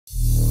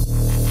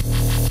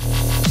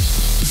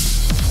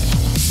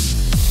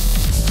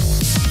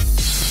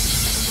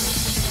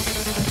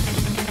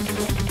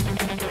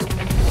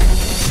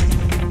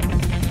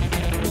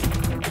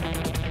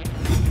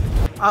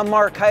I'm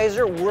Mark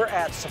Kaiser. We're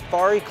at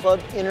Safari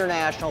Club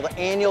International, the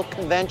annual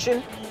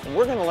convention, and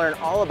we're going to learn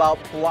all about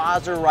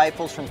Blaser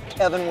rifles from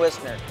Kevin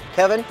Wisner.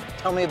 Kevin,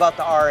 tell me about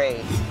the RA.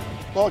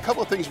 Well, a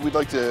couple of things we'd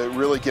like to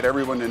really get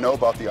everyone to know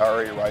about the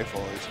RA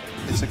rifle is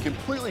it's a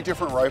completely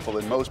different rifle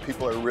than most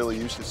people are really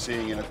used to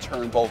seeing in a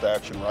turn bolt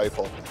action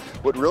rifle.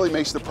 What really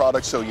makes the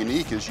product so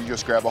unique is you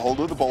just grab a hold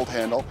of the bolt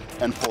handle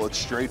and pull it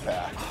straight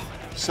back.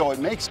 So it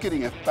makes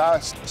getting a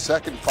fast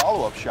second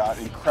follow-up shot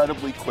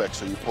incredibly quick.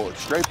 So you pull it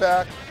straight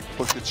back,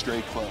 push it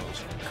straight close.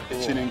 Cool.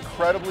 It's an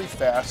incredibly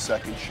fast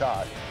second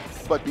shot.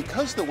 But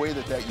because the way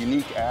that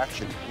unique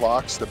action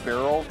locks the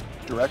barrel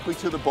directly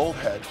to the bolt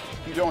head,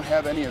 you don't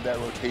have any of that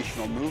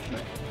rotational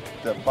movement.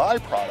 The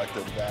byproduct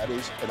of that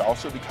is it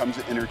also becomes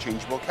an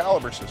interchangeable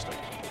caliber system.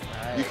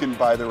 Right. You can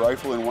buy the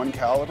rifle in one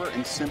caliber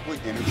and simply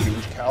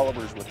interchange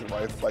calibers with the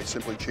rifle by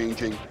simply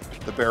changing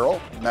the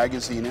barrel,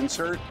 magazine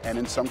insert, and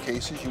in some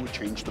cases you would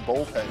change the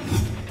bolt head.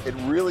 It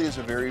really is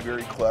a very,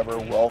 very clever,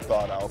 well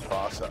thought out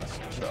process.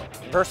 So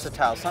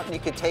versatile, something you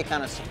could take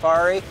on a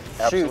safari,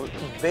 absolutely.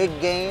 Shoot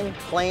big game,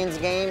 plains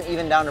game,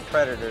 even down to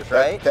predators,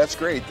 right? That's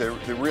great. The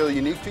really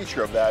unique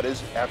feature of that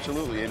is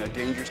absolutely in a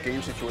dangerous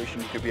game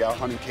situation, you could be out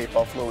hunting Cape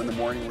Buffalo in the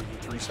morning with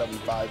your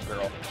 .375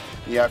 barrel.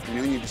 In the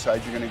afternoon, you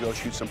decide you're going to go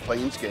shoot some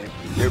plains game.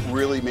 It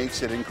really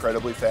makes it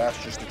incredibly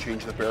fast just to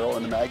change the barrel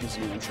and the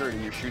magazine insert,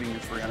 and you're shooting your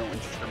 300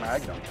 Winchester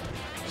Magnum.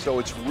 So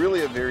it's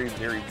really a very,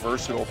 very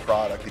versatile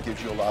product that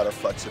gives you a lot of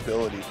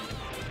flexibility.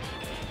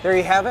 There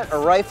you have it, a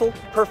rifle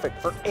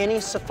perfect for any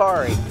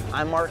safari.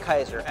 I'm Mark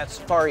Kaiser at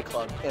Safari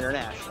Club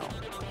International.